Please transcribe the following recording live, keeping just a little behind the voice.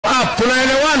up.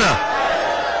 Tunaelewana?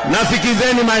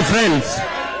 Nasikizeni my friends.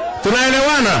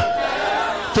 Tunaelewana?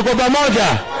 Tuko pamoja?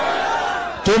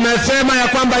 Tumesema ya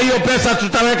kwamba hiyo pesa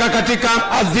tutaweka katika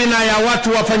hazina ya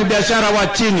watu wafanyabiashara wa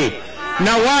chini.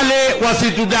 Na wale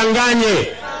wasitudanganye,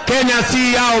 Kenya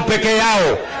si yao peke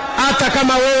yao. Hata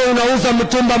kama wewe unauza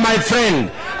mtumba my friend,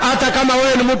 hata kama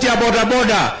wewe ni mtu ya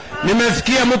bodaboda,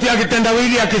 nimesikia mtu ya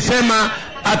kitendawili akisema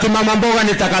ati mama mboga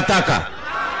ni takataka.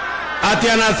 Ati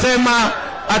anasema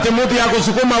ati mtu ya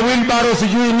kusukuma wheelbarrow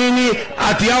sijui nini,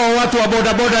 ati hao watu wa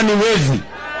bodaboda ni wezi.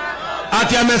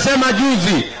 Ati amesema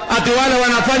juzi ati wale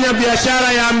wanafanya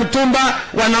biashara ya mtumba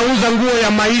wanauza nguo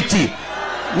ya maiti.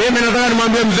 Mimi nataka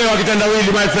nimwambie mzee wa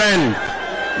kitendawili my friend,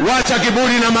 wacha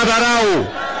kiburi na madharau.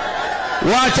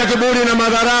 Wacha kiburi na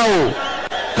madharau.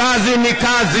 Kazi ni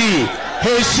kazi.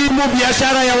 Heshimu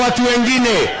biashara ya watu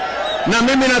wengine. Na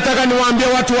mimi nataka niwaambie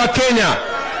watu wa Kenya,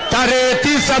 tarehe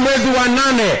 9 mwezi wa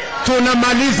 8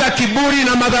 tunamaliza kiburi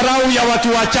na madharau ya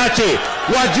watu wachache.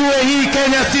 Wajue hii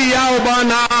Kenya si yao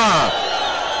bwana.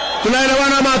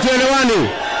 Tunaelewana ama tuelewani?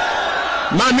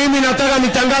 Mimi nataka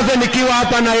nitangaze nikiwa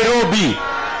hapa Nairobi.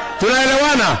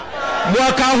 Tunaelewana?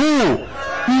 Mwaka huu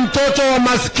mtoto wa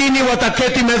maskini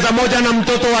wataketi meza moja na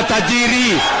mtoto wa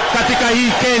tajiri katika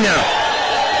hii Kenya.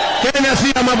 Kenya si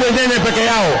ya mabwenyenye peke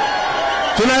yao.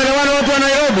 Tunaelewana watu wa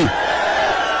Nairobi?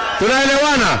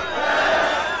 Tunaelewana?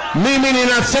 Mimi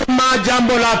ninasema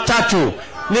jambo la tatu,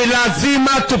 ni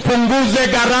lazima tupunguze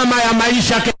gharama ya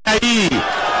maisha Kenya hii.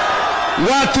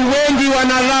 Watu wengi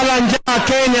wanalala njaa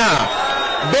Kenya.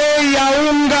 Bei ya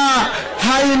unga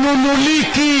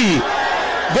hainunuliki.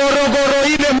 Gorogoro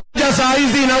ile moja saa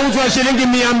hizi inauzwa shilingi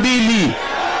 200.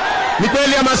 Ni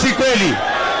kweli ama si kweli?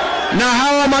 Na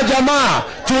hawa majamaa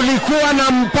tulikuwa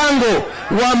na mpango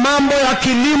wa mambo ya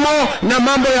kilimo na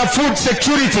mambo ya food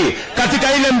security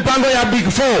katika ile mpango ya Big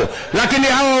Four, lakini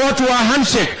hawa watu wa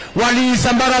handshake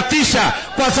waliisambaratisha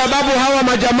kwa sababu hawa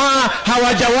majamaa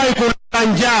hawajawahi kulala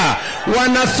njaa.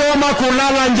 Wanasoma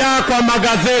kulala njaa kwa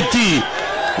magazeti.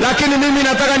 Lakini mimi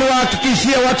nataka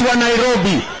niwahakikishie watu wa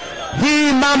Nairobi,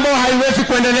 hii mambo haiwezi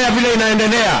kuendelea vile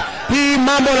inaendelea. Hii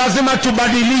mambo lazima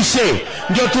tubadilishe.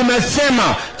 Ndio tumesema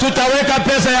tutaweka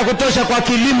pesa ya kutosha kwa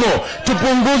kilimo,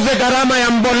 tupunguze gharama ya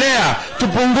mbolea,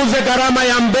 tupunguze gharama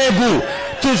ya mbegu,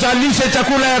 tuzalishe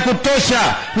chakula ya kutosha,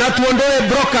 na tuondoe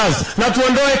brokers, na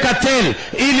tuondoe cartel,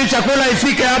 ili chakula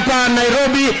ifike hapa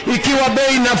Nairobi ikiwa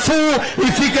bei nafuu,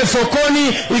 ifike sokoni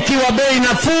ikiwa bei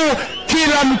nafuu,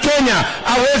 kila Mkenya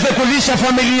aweze kulisha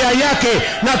familia yake,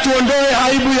 na tuondoe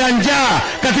aibu ya njaa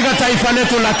katika taifa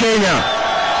letu la Kenya.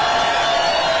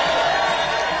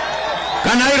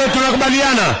 Kana hilo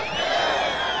tunakubaliana?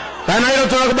 Kana hilo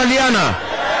tunakubaliana?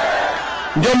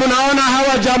 Ndio mnaona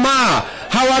hawa jamaa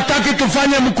hawataki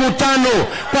tufanye mkutano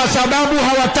kwa sababu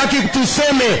hawataki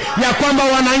tuseme ya kwamba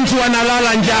wananchi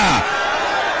wanalala njaa.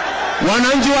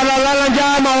 Wananchi wanalala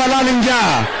njaa ama walali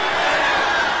njaa?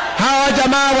 Hawa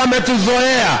jamaa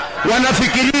wametuzoea,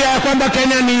 wanafikiria ya kwamba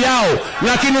Kenya ni yao,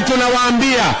 lakini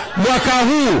tunawaambia mwaka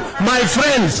huu my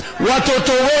friends,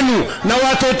 watoto wenu na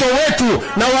watoto wetu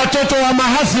na watoto wa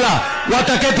mahasla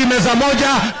wataketi meza moja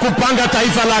kupanga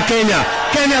taifa la Kenya.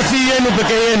 Kenya si yenu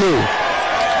peke yenu.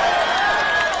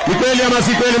 Ni kweli ama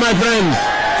si kweli my friends?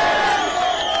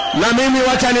 Na mimi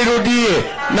wacha nirudie,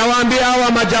 nawaambia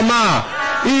hawa majamaa,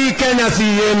 hii Kenya si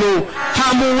yenu.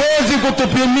 Hamuwezi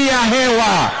kutupimia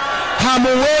hewa.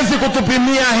 Hamuwezi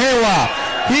kutupimia hewa.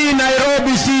 Hii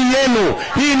Nairobi si yenu.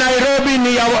 Hii Nairobi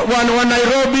ni ya wa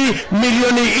Nairobi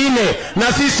milioni 4, na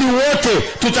sisi wote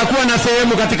tutakuwa na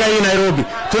sehemu katika hii Nairobi.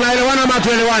 Tunaelewana ama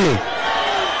tuelewani?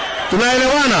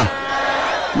 Tunaelewana?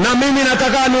 Na mimi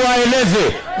nataka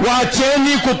niwaeleze,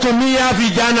 wacheni kutumia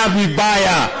vijana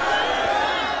vibaya.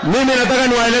 Mimi nataka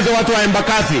niwaeleze watu wa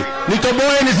Embakasi,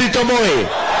 nitoboe nisitoboe?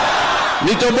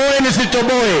 Nitoboe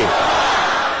nisitoboe?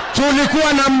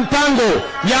 Tulikuwa na mpango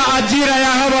ya ajira ya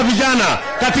hawa vijana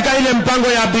katika ile mpango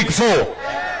ya Big Four.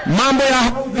 Mambo ya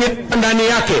ndani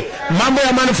yake, mambo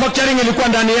ya manufacturing ilikuwa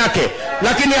ndani yake,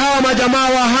 lakini hawa majamaa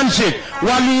wa handshake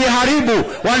waliharibu,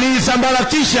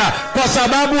 waliisambaratisha kwa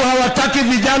sababu hawataki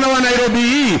vijana wa Nairobi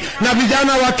hii na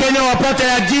vijana wa Kenya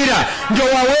wapate ajira ndio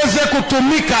waweze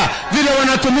kutumika vile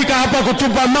wanatumika hapa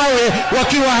kutupa mawe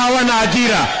wakiwa hawana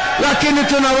ajira. Lakini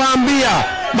tunawaambia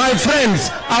my friends,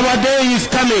 our day is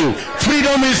coming,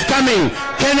 freedom is coming,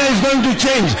 Kenya is going to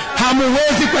change.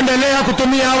 Hamuwezi kuendelea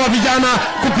kutumia hawa vijana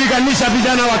kupiganisha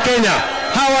vijana wa Kenya.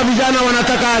 Hawa vijana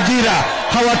wanataka ajira,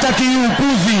 hawataki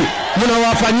upuzi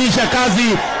mnawafanyisha kazi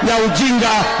ya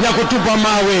ujinga ya kutupa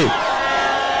mawe.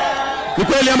 Ni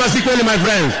kweli ama si kweli my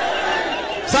friends?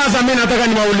 Sasa mimi nataka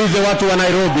niwaulize watu wa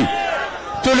Nairobi,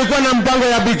 tulikuwa na mpango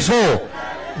ya Big Four,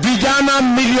 vijana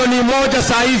milioni 1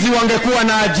 saa hizi wangekuwa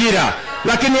na ajira,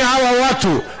 lakini hawa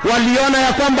watu waliona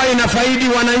ya kwamba inafaidi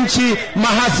wananchi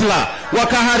mahasla,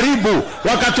 wakaharibu,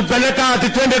 wakatupeleka ati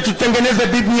twende tutengeneze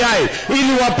BBI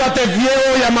ili wapate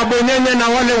vyeo ya mabonyenye na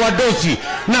wale wadosi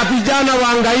na vijana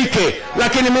waangaike.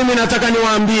 Lakini mimi nataka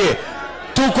niwaambie,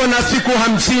 tuko na siku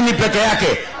 50 peke yake.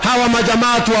 Hawa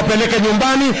majamaa tuwapeleke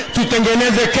nyumbani,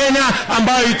 tutengeneze Kenya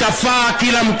ambayo itafaa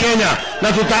kila Mkenya,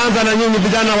 na tutaanza na nyinyi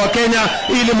vijana wa Kenya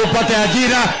ili mupate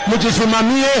ajira,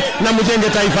 mjisimamie na mjenge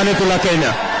taifa letu la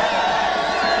Kenya.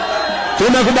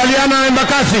 Tumekubaliana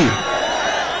Embakasi?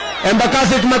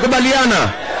 Embakasi tumekubaliana?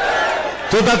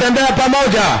 Tutatembea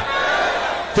pamoja?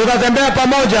 Tutatembea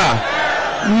pamoja?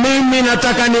 Mimi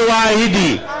nataka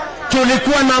niwaahidi,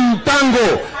 tulikuwa na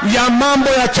mpango ya mambo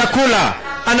ya chakula,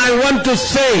 and I want to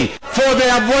say, for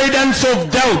the avoidance of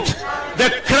doubt, the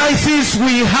crisis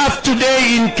we have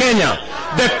today in Kenya,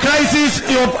 the crisis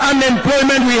of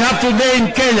unemployment we have today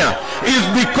in Kenya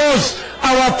is because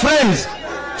our friends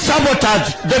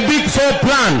sabotaged the Big Four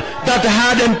plan that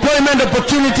had employment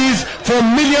opportunities for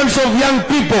millions of young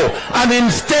people, and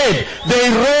instead they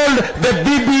rolled the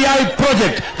BBI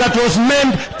project that was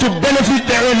meant to benefit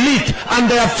the elite and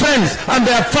their friends and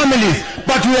their families.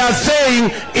 But we are saying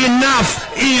enough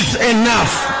is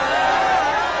enough.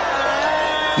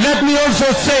 Let me also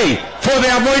say, for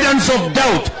the avoidance of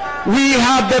doubt, we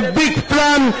have the big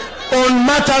plan on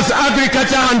matters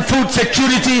agriculture and food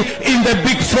security in the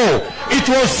Big Four. It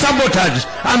was sabotaged,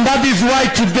 and that is why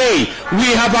today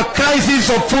we have a crisis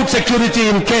of food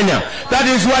security in Kenya. That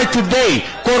is why today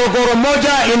korogoro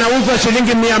moja inauzwa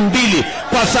shilingi 200,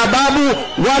 kwa sababu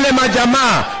wale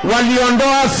majamaa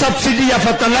waliondoa subsidy ya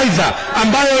fertilizer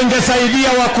ambayo ingesaidia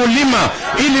wakulima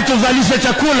ili tuzalishe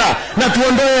chakula na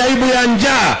tuondoe aibu ya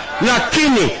njaa.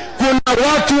 Lakini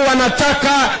kuna watu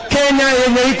wanataka Kenya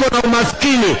yenye iko na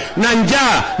umaskini na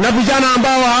njaa na vijana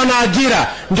ambao hawana ajira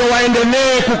ndio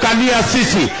waendelee kukalia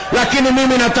sisi. Lakini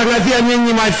mimi natangazia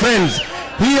nyinyi, my friends,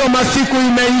 hiyo masiku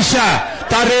imeisha.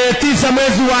 Tarehe 9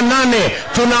 mwezi wa 8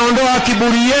 tunaondoa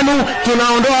kiburi yenu,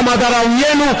 tunaondoa madharau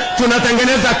yenu,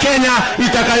 tunatengeneza Kenya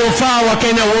itakayofaa wa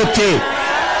Kenya wote.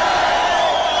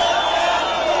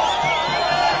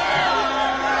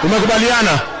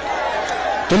 Tumekubaliana?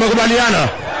 Tumekubaliana?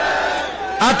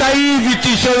 Hata hii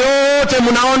vitisho yote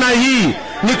mnaona hii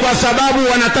ni kwa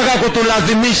sababu wanataka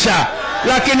kutulazimisha.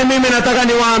 Lakini mimi nataka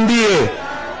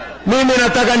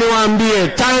niwaambie,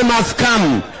 time has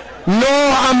come.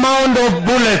 No amount of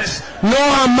bullets, no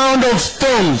amount of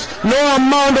stones, no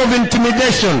amount of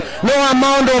intimidation, no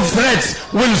amount of threats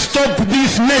will stop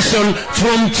this nation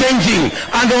from changing.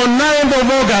 And on 9th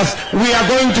of August, we are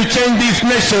going to change this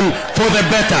nation for the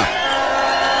better.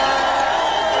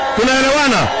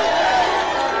 Tunaelewana?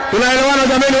 Tunaelewana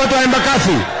jameni, watu wa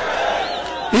Embakasi?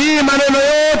 Hii maneno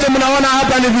yote mnaona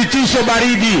hapa ni vitisho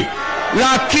baridi,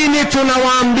 lakini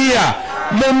tunawaambia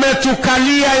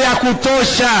mumetukalia ya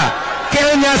kutosha.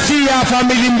 Kenya si ya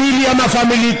famili 2 ama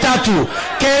famili 3.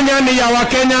 Kenya ni ya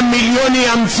Wakenya milioni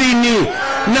 50,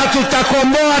 na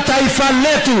tutakomboa taifa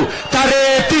letu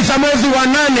tarehe 9 mwezi wa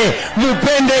 8,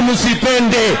 mupende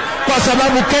msipende, kwa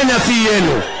sababu Kenya si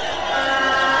yenu.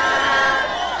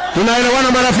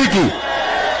 Tunaelewana marafiki?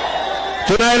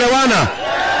 Tunaelewana?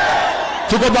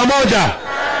 Tuko pamoja?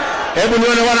 Hebu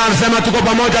nione wana anasema tuko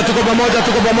pamoja, tuko pamoja,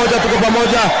 tuko pamoja, tuko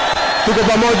pamoja, tuko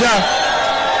pamoja.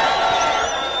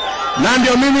 Na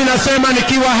ndio mimi nasema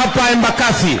nikiwa hapa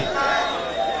Embakasi,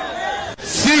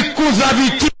 siku za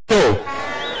vitisho,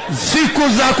 siku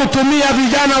za kutumia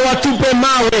vijana watupe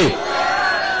mawe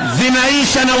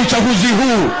zinaisha na uchaguzi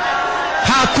huu.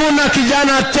 Hakuna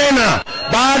kijana tena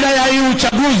baada ya hii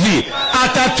uchaguzi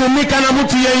atatumika na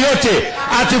mtu yeyote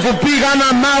ati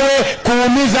kupigana mawe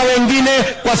kuumiza wengine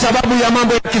kwa sababu ya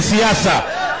mambo ya kisiasa.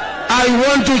 I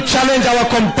want to challenge our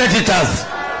competitors.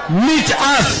 Meet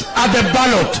us at the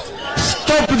ballot.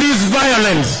 Stop this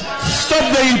violence. Stop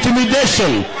the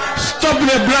intimidation. Stop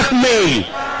the blackmail.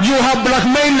 You have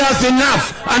blackmailed us enough,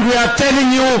 and we are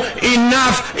telling you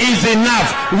enough is enough.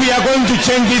 We are going to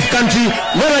change this country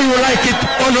whether you like it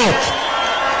or not.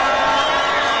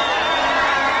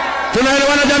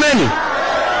 Tunaelewana jameni?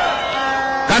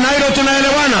 Kanairo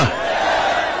tunaelewana?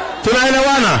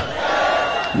 Tunaelewana?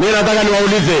 Mimi nataka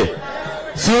niwaulize,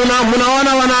 si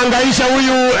mnaona wanaangaisha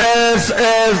huyu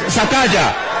Sakaja?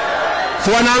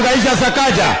 Si wanaangaisha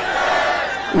Sakaja?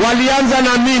 Walianza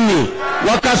na mimi,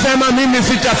 wakasema mimi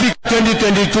sitafika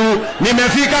 2022.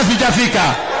 Nimefika sijafika?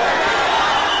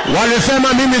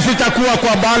 Walisema mimi sitakuwa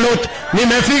kwa ballot.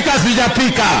 Nimefika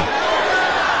sijafika?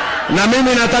 Na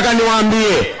mimi nataka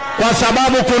niwaambie, kwa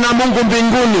sababu kuna Mungu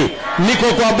mbinguni, niko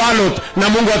kwa ballot na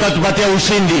Mungu atatupatia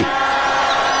ushindi.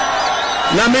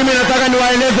 Na mimi nataka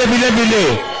niwaeleze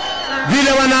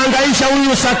vile wanaangaisha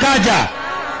huyu Sakaja.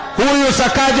 Huyu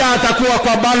Sakaja atakuwa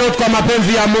kwa ballot kwa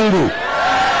mapenzi ya Mungu.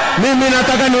 Mimi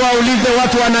nataka niwaulize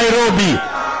watu wa Nairobi,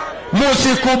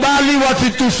 msikubali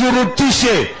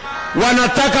wasitusurutishe.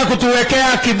 Wanataka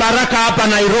kutuwekea kibaraka hapa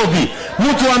Nairobi,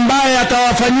 mtu ambaye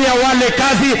atawafanyia wale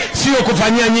kazi, sio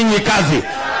kufanyia nyinyi kazi.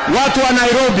 Watu wa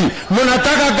Nairobi,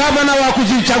 mnataka gavana wa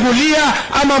kujichagulia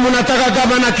ama mnataka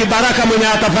gavana kibaraka mwenye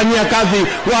atafanyia kazi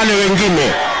wale wengine?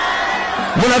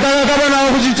 Mnataka gavana wa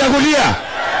kujichagulia?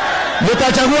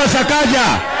 Mtachagua Sakaja?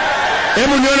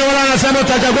 Hebu nione wala anasema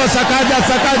utachagua Sakaja.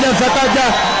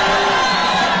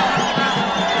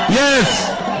 Yes,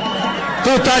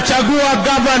 tutachagua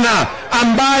gavana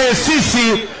ambaye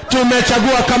sisi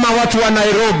tumechagua kama watu wa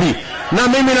Nairobi. Na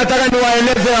mimi nataka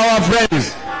niwaeleze our friends,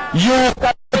 you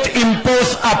cannot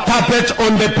impose a puppet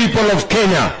on the people of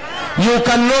Kenya. You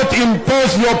cannot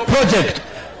impose your project,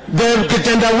 the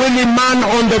kitendawili man,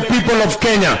 on the people of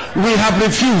Kenya. We have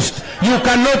refused. You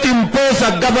cannot impose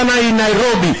a governor in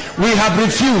Nairobi. We have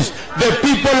refused. The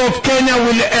people of Kenya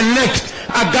will elect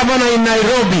a governor in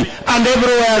Nairobi and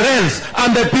everywhere else,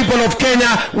 and the people of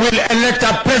Kenya will elect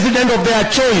a president of their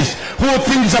choice who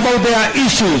thinks about their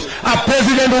issues, a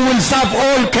president who will serve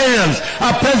all Kenyans,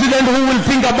 a president who will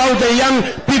think about the young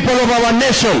people of our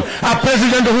nation, a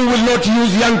president who will not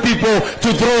use young people to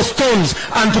throw stones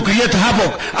and to create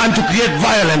havoc and to create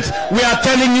violence. We are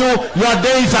telling you, your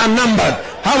days are numbered.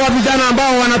 Hawa vijana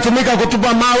ambao wanatumika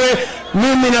kutupa mawe,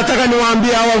 mimi nataka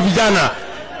niwaambie hawa vijana,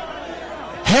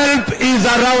 help is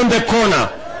around the corner.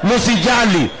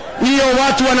 Musijali. Hiyo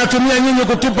watu wanatumia nyinyi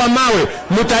kutupa mawe,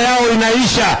 muta yao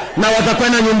inaisha na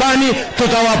watakwenda nyumbani.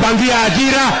 Tutawapangia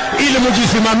ajira ili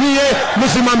mjisimamie,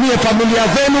 msimamie familia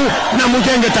zenu na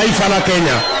mjenge taifa la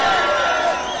Kenya.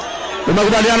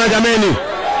 Tumekubaliana jameni?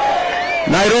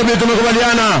 Nairobi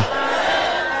tumekubaliana?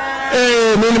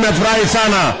 Mimi nimefurahi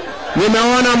sana.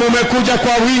 Nimeona mumekuja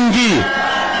kwa wingi.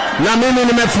 Na mimi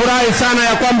nimefurahi sana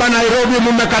ya kwamba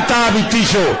Nairobi mmekataa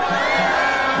vitisho.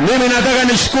 Mimi nataka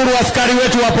nishukuru askari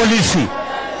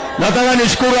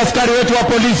wetu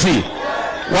wa polisi.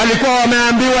 Walikuwa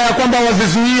wameambiwa ya kwamba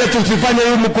wasizuie tusifanye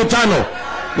huu mkutano.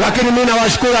 Lakini mimi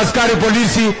nawashukuru askari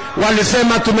polisi,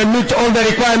 walisema tumemeet all the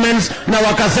requirements, na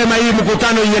wakasema hii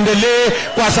mkutano iendelee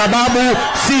kwa sababu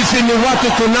sisi ni watu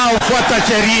tunaofuata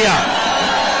sheria.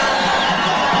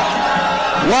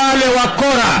 Wale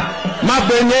wakora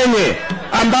mabenyenye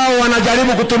ambao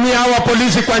wanajaribu kutumia hawa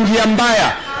polisi kwa njia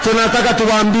mbaya, tunataka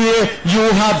tuwaambie, you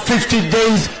have 50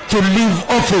 days to leave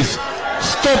office.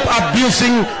 Stop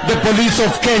abusing the police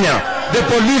of Kenya. The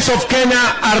police of Kenya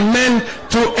are meant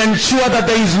to ensure that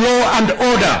there is law and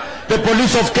order. The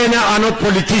police of Kenya are not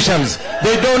politicians.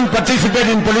 They don't participate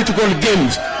in political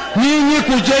games. Nyinyi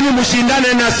kujeni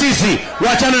mshindane na sisi,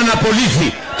 wachana na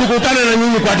polisi. Tukutane na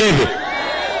nyinyi kwa debe.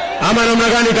 Ama namna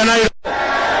gani Kanairo?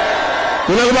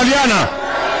 Tunakubaliana?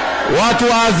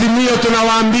 Watu wa Azimio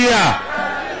tunawaambia,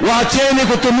 wacheni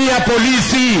kutumia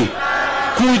polisi.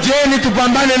 Kujeni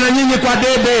tupambane na nyinyi kwa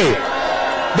debe.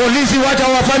 Polisi wacha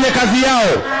wafanye kazi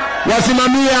yao,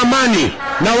 wasimamie amani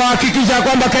na wahakikisha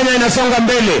kwamba Kenya inasonga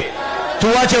mbele.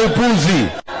 Tuache upuzi.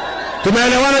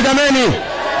 Tumeelewana jameni?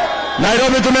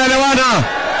 Nairobi tumeelewana?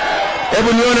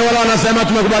 Hebu nione wala wanasema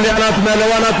tumekubaliana,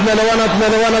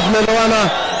 tumeelewana.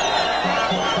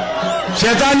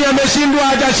 Shetani ameshindwa,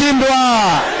 hajashindwa?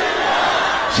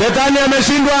 Shetani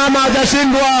ameshindwa ama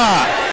hajashindwa?